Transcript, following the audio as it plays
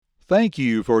Thank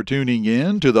you for tuning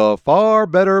in to the Far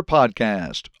Better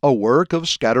Podcast, a work of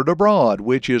Scattered Abroad,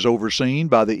 which is overseen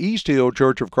by the East Hill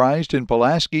Church of Christ in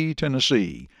Pulaski,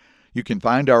 Tennessee. You can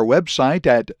find our website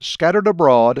at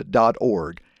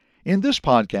scatteredabroad.org. In this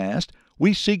podcast,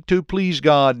 we seek to please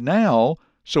God now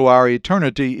so our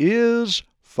eternity is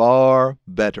far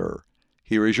better.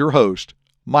 Here is your host,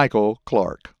 Michael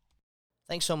Clark.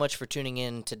 Thanks so much for tuning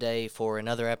in today for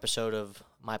another episode of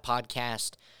my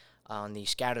podcast on the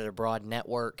Scattered Abroad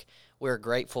Network. We're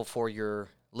grateful for your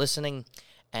listening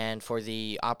and for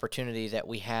the opportunity that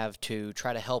we have to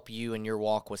try to help you in your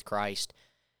walk with Christ.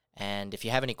 And if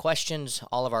you have any questions,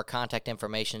 all of our contact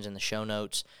information is in the show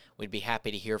notes. We'd be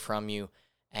happy to hear from you.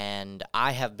 And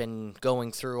I have been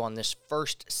going through on this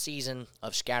first season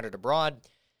of Scattered Abroad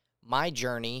my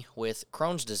journey with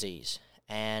Crohn's disease.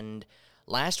 And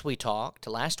last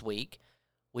week,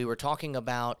 we were talking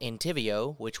about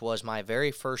Entyvio, which was my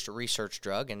very first research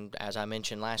drug. And as I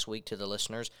mentioned last week to the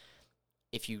listeners,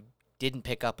 if you didn't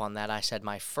pick up on that, I said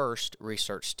my first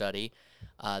research study.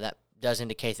 That does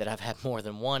indicate that I've had more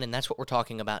than one, and that's what we're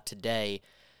talking about today.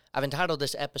 I've entitled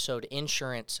this episode,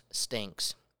 Insurance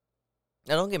Stinks.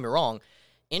 Now, don't get me wrong,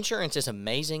 insurance is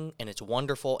amazing, and it's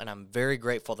wonderful, and I'm very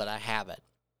grateful that I have it.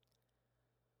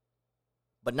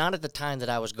 But not at the time that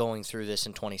I was going through this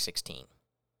in 2016.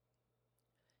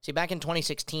 See, back in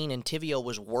 2016, Entyvio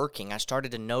was working. I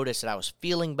started to notice that I was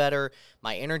feeling better,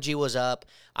 my energy was up,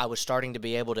 I was starting to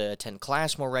be able to attend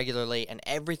class more regularly, and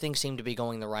everything seemed to be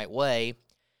going the right way.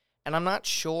 And I'm not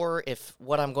sure if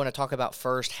what I'm going to talk about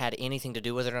first had anything to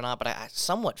do with it or not, but I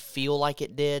somewhat feel like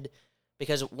it did.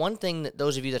 Because one thing that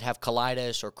those of you that have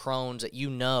colitis or Crohn's that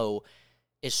you know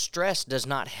is stress does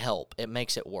not help. It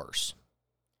makes it worse.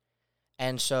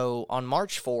 And so on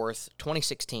March 4th,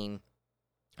 2016,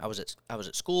 I was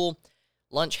at school.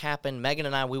 Lunch happened. Megan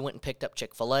and I, we went and picked up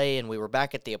Chick-fil-A, and we were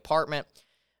back at the apartment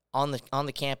on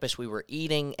the campus. We were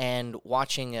eating and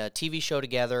watching a TV show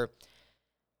together.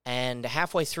 And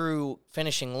halfway through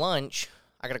finishing lunch,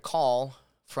 I got a call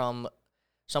from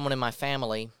someone in my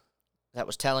family that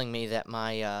was telling me that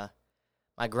my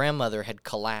grandmother had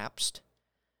collapsed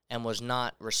and was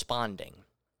not responding.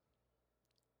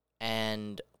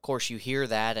 And, of course, you hear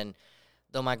that, and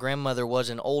though my grandmother was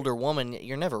an older woman,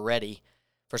 you're never ready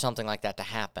for something like that to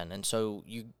happen. And so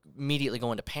you immediately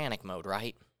go into panic mode,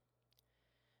 right?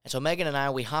 And so Megan and I,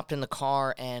 we hopped in the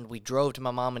car, and we drove to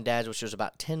my mom and dad's, which was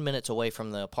about 10 minutes away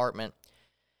from the apartment,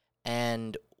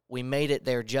 and we made it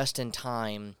there just in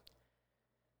time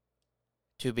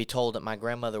to be told that my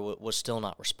grandmother was still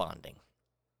not responding.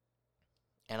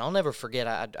 And I'll never forget,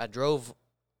 I drove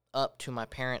up to my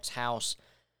parents' house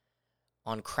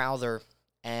on Crowther,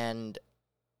 and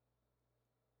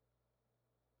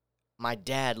my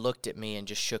dad looked at me and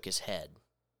just shook his head.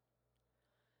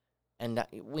 And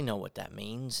we know what that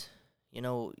means, you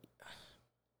know.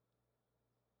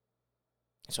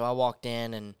 So I walked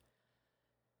in and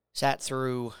sat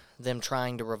through them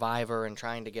trying to revive her and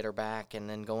trying to get her back, and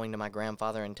then going to my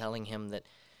grandfather and telling him that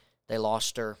they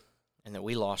lost her and that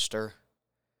we lost her.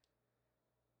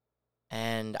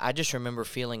 And I just remember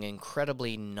feeling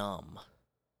incredibly numb.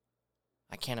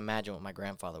 I can't imagine what my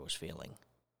grandfather was feeling.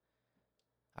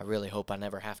 I really hope I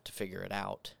never have to figure it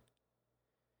out.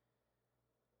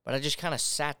 But I just kind of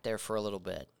sat there for a little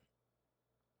bit.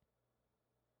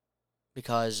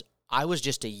 Because I was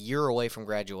just a year away from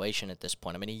graduation at this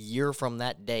point. I mean, a year from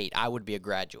that date, I would be a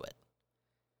graduate.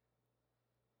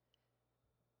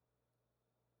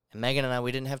 And Megan and I,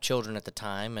 we didn't have children at the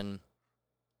time, and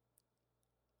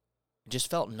it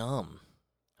just felt numb.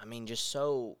 I mean, just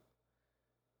so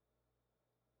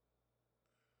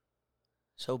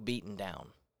beaten down.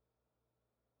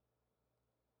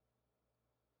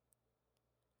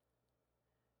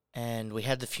 And we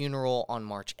had the funeral on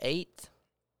March 8th.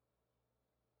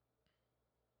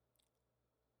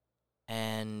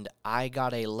 And I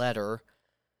got a letter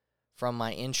from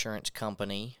my insurance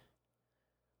company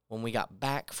when we got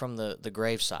back from the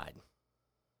graveside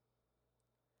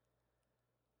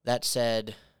that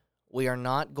said, we are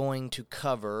not going to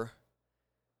cover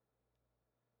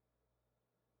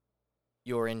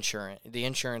your insurance. The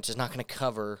insurance is not going to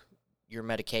cover your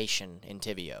medication,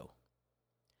 Entyvio.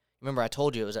 Remember, I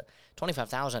told you it was a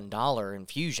 $25,000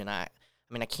 infusion. I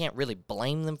mean, I can't really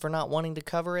blame them for not wanting to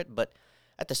cover it, but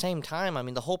at the same time, I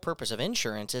mean, the whole purpose of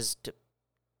insurance is to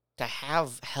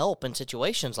have help in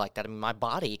situations like that. I mean, my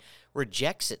body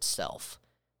rejects itself.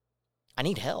 I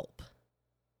need help.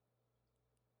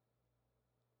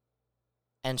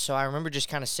 And so I remember just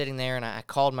kind of sitting there, and I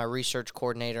called my research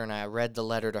coordinator, and I read the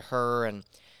letter to her, and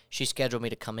she scheduled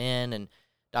me to come in, and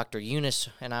Dr. Eunice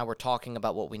and I were talking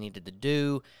about what we needed to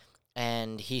do,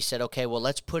 And he said, okay, well,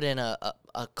 let's put in a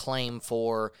claim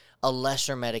for a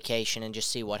lesser medication and just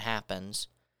see what happens.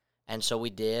 And so we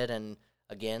did, and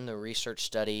again, the research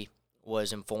study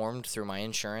was informed through my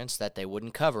insurance that they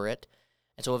wouldn't cover it.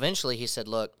 And so eventually he said,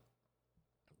 look,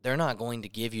 they're not going to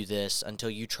give you this until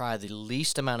you try the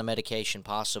least amount of medication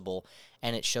possible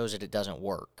and it shows that it doesn't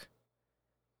work.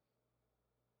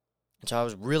 And so I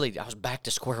was back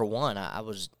to square one. I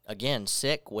was, again,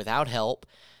 sick without help,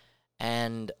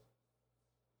 and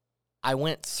I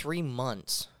went 3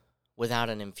 months without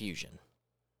an infusion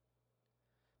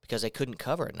because they couldn't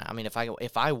cover it. I mean,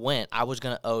 if I went, I was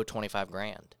going to owe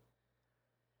 $25,000.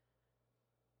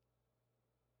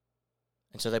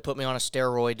 And so they put me on a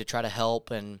steroid to try to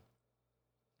help, and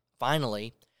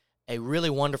finally, a really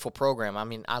wonderful program. I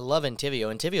mean, I love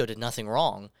Entyvio. Entyvio did nothing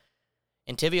wrong.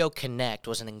 Entyvio Connect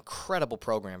was an incredible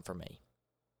program for me.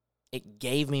 It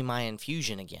gave me my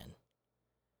infusion again.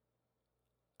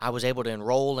 I was able to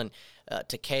enroll, and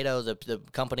Takeda, the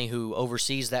company who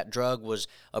oversees that drug, was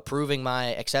approving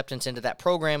my acceptance into that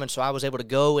program, and so I was able to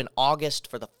go in August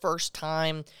for the first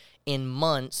time in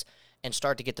months and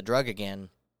start to get the drug again.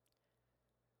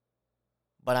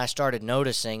 But I started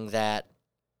noticing that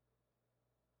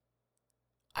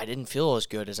I didn't feel as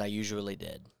good as I usually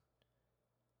did.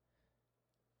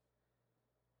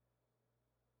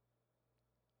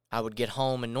 I would get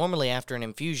home, and normally after an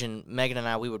infusion, Megan and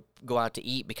I, we would go out to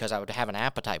eat because I would have an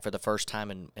appetite for the first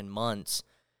time in months.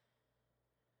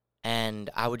 And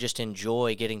I would just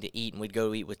enjoy getting to eat, and we'd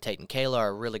go eat with Tate and Kayla,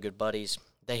 our really good buddies.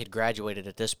 They had graduated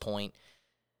at this point.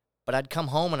 But I'd come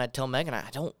home and I'd tell Megan,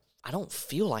 I don't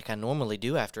feel like I normally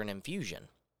do after an infusion.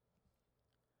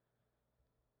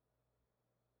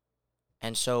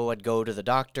 And so I'd go to the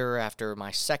doctor after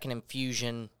my second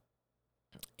infusion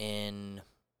in,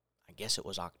 I guess it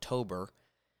was October.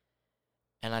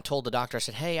 And I told the doctor, I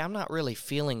said, hey, I'm not really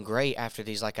feeling great after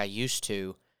these like I used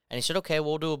to. And he said, okay,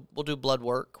 we'll do blood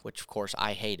work, which of course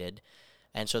I hated.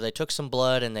 And so they took some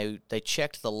blood and they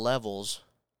checked the levels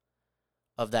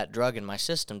of that drug in my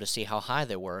system to see how high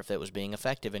they were, if it was being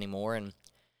effective anymore. And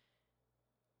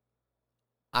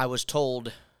I was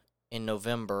told in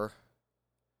November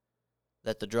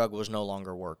that the drug was no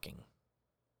longer working.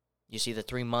 You see, the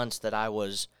 3 months that I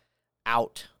was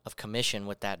out of commission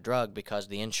with that drug because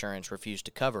the insurance refused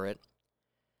to cover it,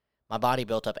 my body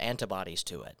built up antibodies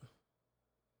to it.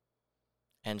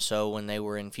 And so when they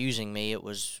were infusing me, it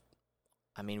was,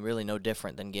 really no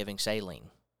different than giving saline.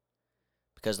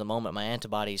 Because the moment my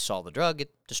antibodies saw the drug,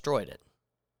 it destroyed it.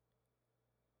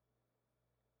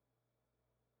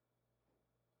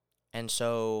 And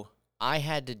so I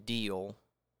had to deal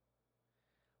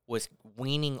with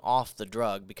weaning off the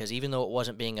drug because even though it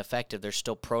wasn't being effective, there's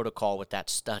still protocol with that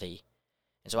study.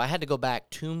 And so I had to go back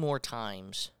 2 more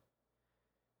times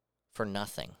for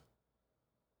nothing.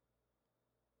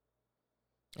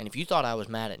 And if you thought I was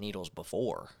mad at needles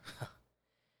before,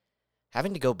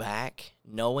 having to go back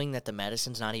knowing that the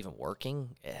medicine's not even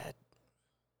working, that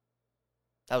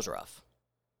was rough.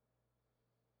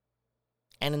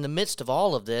 And in the midst of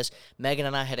all of this, Megan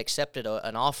and I had accepted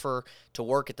an offer to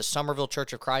work at the Somerville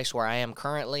Church of Christ where I am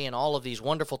currently, and all of these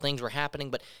wonderful things were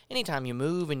happening. But anytime you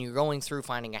move and you're going through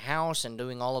finding a house and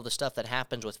doing all of the stuff that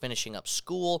happens with finishing up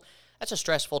school, that's a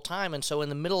stressful time. And so in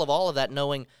the middle of all of that,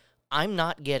 knowing I'm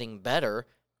not getting better,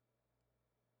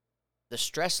 the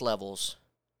stress levels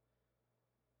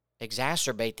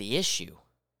exacerbate the issue.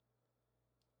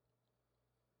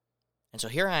 And so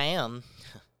here I am,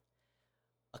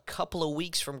 a couple of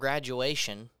weeks from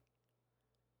graduation,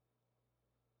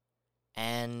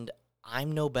 and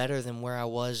I'm no better than where I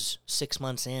was 6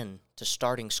 months in to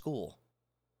starting school.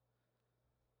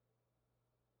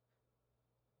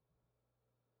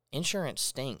 Insurance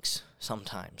stinks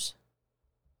sometimes.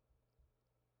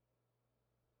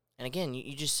 And again,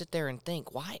 you just sit there and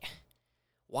think, why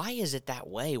is it that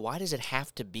way? Why does it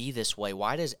have to be this way?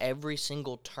 Why does every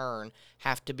single turn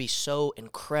have to be so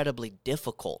incredibly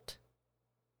difficult?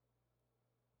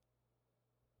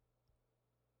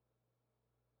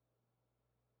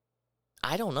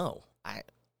 I don't know.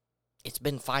 It's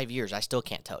been 5 years. I still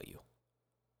can't tell you.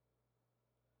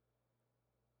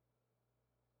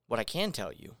 What I can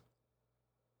tell you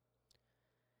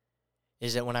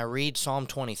is that when I read Psalm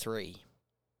 23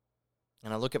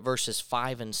 and I look at verses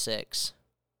 5 and 6,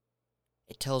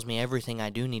 it tells me everything I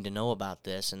do need to know about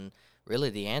this, and really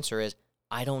the answer is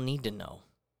I don't need to know.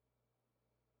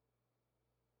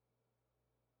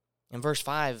 In verse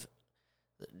 5,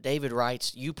 David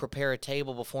writes, you prepare a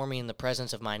table before me in the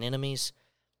presence of mine enemies.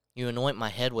 You anoint my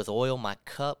head with oil. My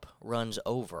cup runs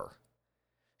over.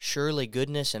 Surely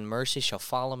goodness and mercy shall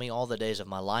follow me all the days of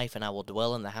my life, and I will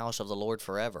dwell in the house of the Lord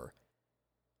forever.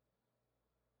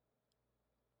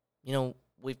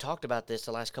 We've talked about this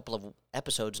the last couple of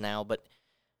episodes now, but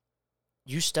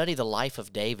you study the life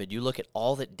of David, you look at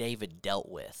all that David dealt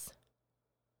with,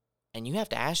 and you have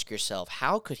to ask yourself,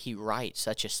 how could he write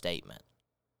such a statement?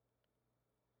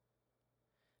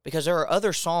 Because there are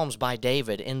other Psalms by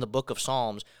David in the book of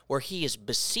Psalms where he is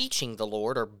beseeching the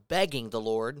Lord or begging the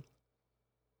Lord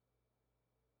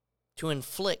to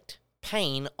inflict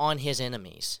pain on his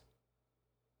enemies.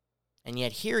 And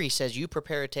yet here he says, you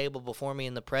prepare a table before me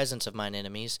in the presence of mine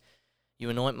enemies.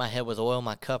 You anoint my head with oil,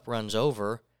 my cup runs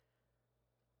over.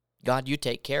 God, you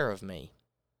take care of me.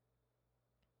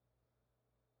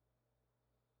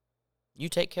 You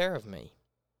take care of me.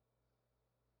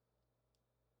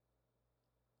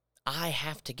 I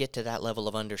have to get to that level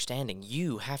of understanding.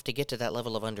 You have to get to that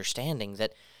level of understanding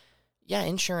that, yeah,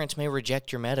 insurance may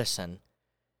reject your medicine.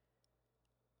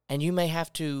 And you may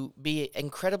have to be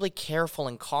incredibly careful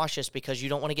and cautious because you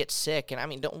don't want to get sick. And I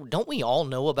mean, don't we all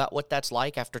know about what that's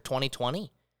like after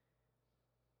 2020?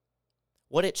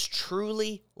 What it's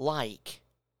truly like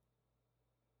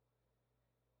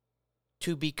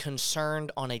to be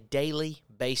concerned on a daily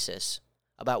basis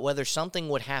about whether something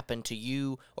would happen to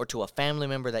you or to a family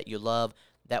member that you love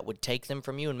that would take them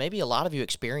from you. And maybe a lot of you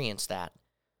experienced that.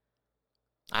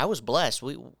 I was blessed.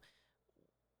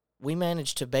 We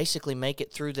managed to basically make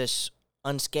it through this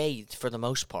unscathed for the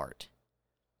most part.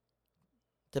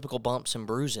 Typical bumps and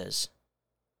bruises.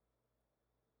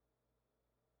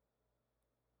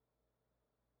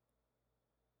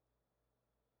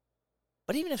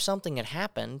 But even if something had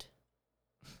happened,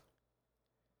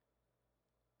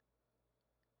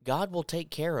 God will take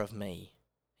care of me.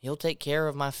 He'll take care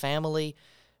of my family.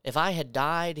 If I had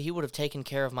died, he would have taken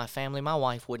care of my family. My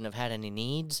wife wouldn't have had any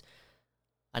needs.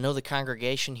 I know the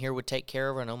congregation here would take care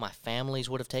of her. I know my families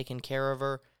would have taken care of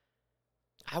her.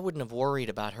 I wouldn't have worried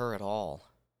about her at all.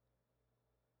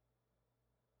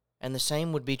 And the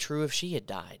same would be true if she had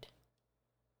died.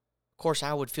 Of course,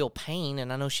 I would feel pain,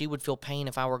 and I know she would feel pain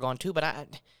if I were gone too,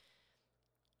 but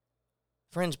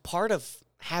friends, part of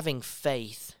having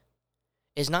faith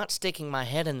is not sticking my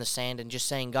head in the sand and just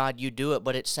saying, God, you do it,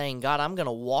 but it's saying, God, I'm going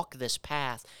to walk this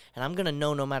path, and I'm going to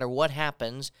know no matter what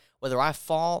happens, whether I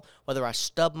fall, whether I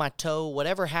stub my toe,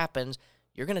 whatever happens,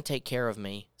 you're going to take care of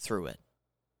me through it.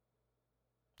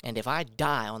 And if I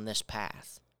die on this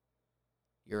path,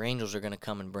 your angels are going to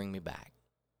come and bring me back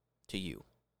to you,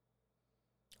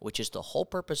 which is the whole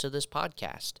purpose of this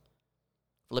podcast.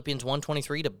 Philippians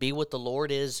 1:23, to be with the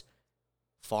Lord is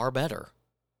far better.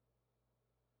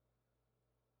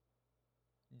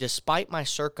 Despite my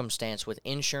circumstance with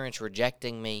insurance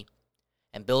rejecting me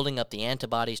and building up the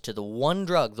antibodies to the one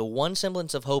drug, the one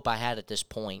semblance of hope I had at this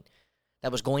point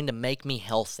that was going to make me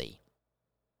healthy,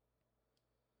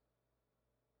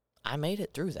 I made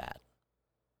it through that.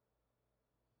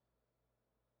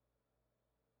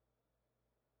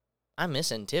 I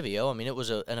miss Entyvio. I mean, it was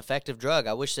an effective drug.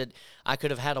 I wish that I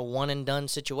could have had a one-and-done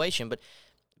situation, but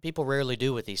people rarely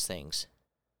do with these things.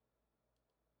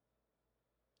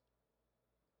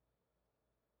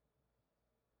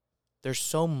 There's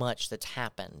so much that's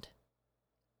happened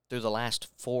through the last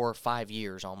 4 or 5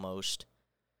 years almost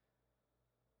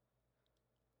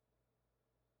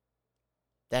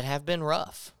that have been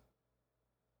rough.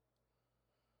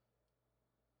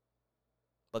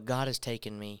 But God has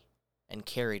taken me and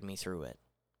carried me through it.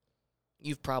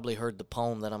 You've probably heard the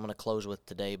poem that I'm going to close with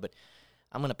today, but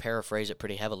I'm going to paraphrase it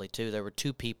pretty heavily too. There were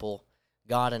two people,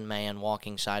 God and man,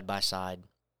 walking side by side.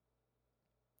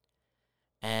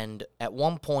 And at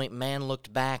one point, man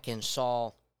looked back and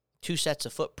saw 2 sets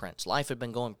of footprints. Life had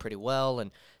been going pretty well,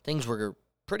 and things were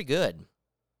pretty good.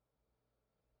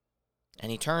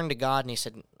 And he turned to God and he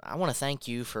said, I want to thank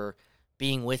you for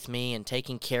being with me and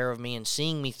taking care of me and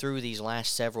seeing me through these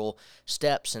last several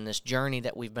steps in this journey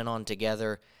that we've been on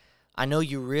together. I know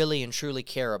you really and truly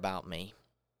care about me.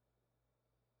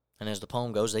 And as the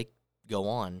poem goes, they go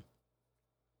on.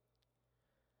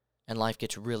 And life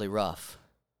gets really rough.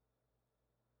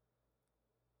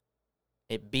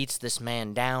 It beats this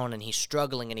man down, and he's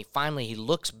struggling, and he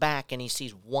looks back, and he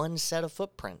sees 1 set of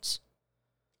footprints.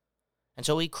 And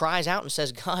so he cries out and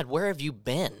says, God, where have you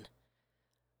been?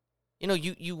 You know,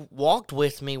 you walked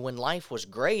with me when life was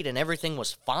great and everything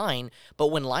was fine, but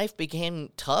when life became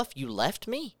tough, you left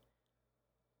me?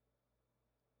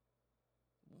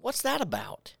 What's that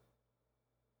about?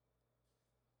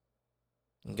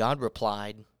 And God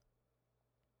replied,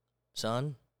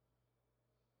 Son,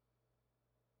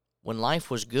 when life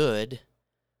was good,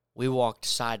 we walked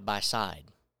side by side.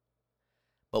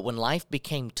 But when life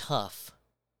became tough,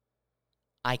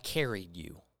 I carried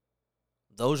you.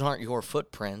 Those aren't your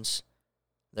footprints,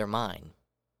 they're mine.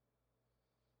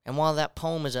 And while that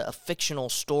poem is a fictional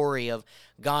story of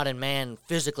God and man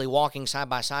physically walking side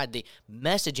by side, the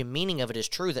message and meaning of it is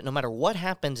true, that no matter what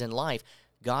happens in life,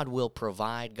 God will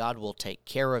provide, God will take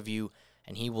care of you,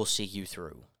 and He will see you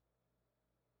through.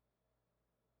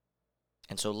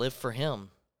 And so live for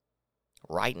Him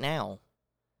right now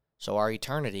so our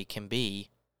eternity can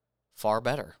be far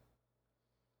better.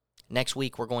 Next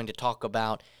week, we're going to talk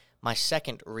about my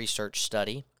second research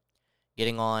study,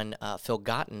 getting on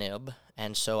filgotinib,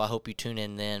 and so I hope you tune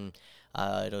in then.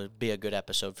 It'll be a good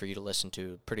episode for you to listen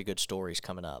to. Pretty good stories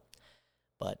coming up.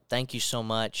 But thank you so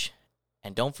much,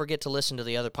 and don't forget to listen to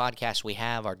the other podcasts we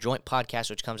have, our joint podcast,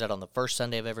 which comes out on the first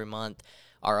Sunday of every month,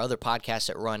 our other podcasts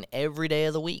that run every day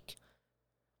of the week.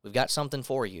 We've got something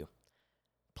for you.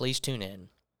 Please tune in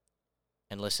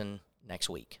and listen next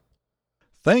week.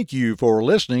 Thank you for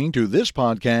listening to this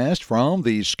podcast from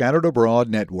the Scattered Abroad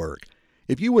Network.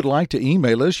 If you would like to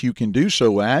email us, you can do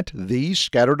so at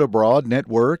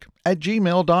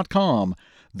thescatteredabroadnetwork@gmail.com.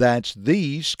 That's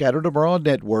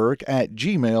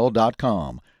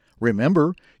thescatteredabroadnetwork@gmail.com.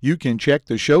 Remember, you can check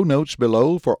the show notes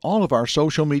below for all of our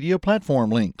social media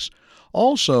platform links.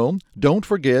 Also, don't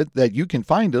forget that you can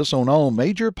find us on all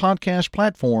major podcast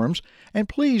platforms, and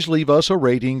please leave us a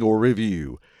rating or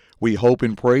review. We hope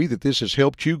and pray that this has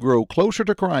helped you grow closer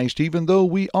to Christ even though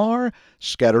we are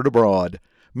scattered abroad.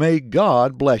 May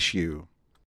God bless you.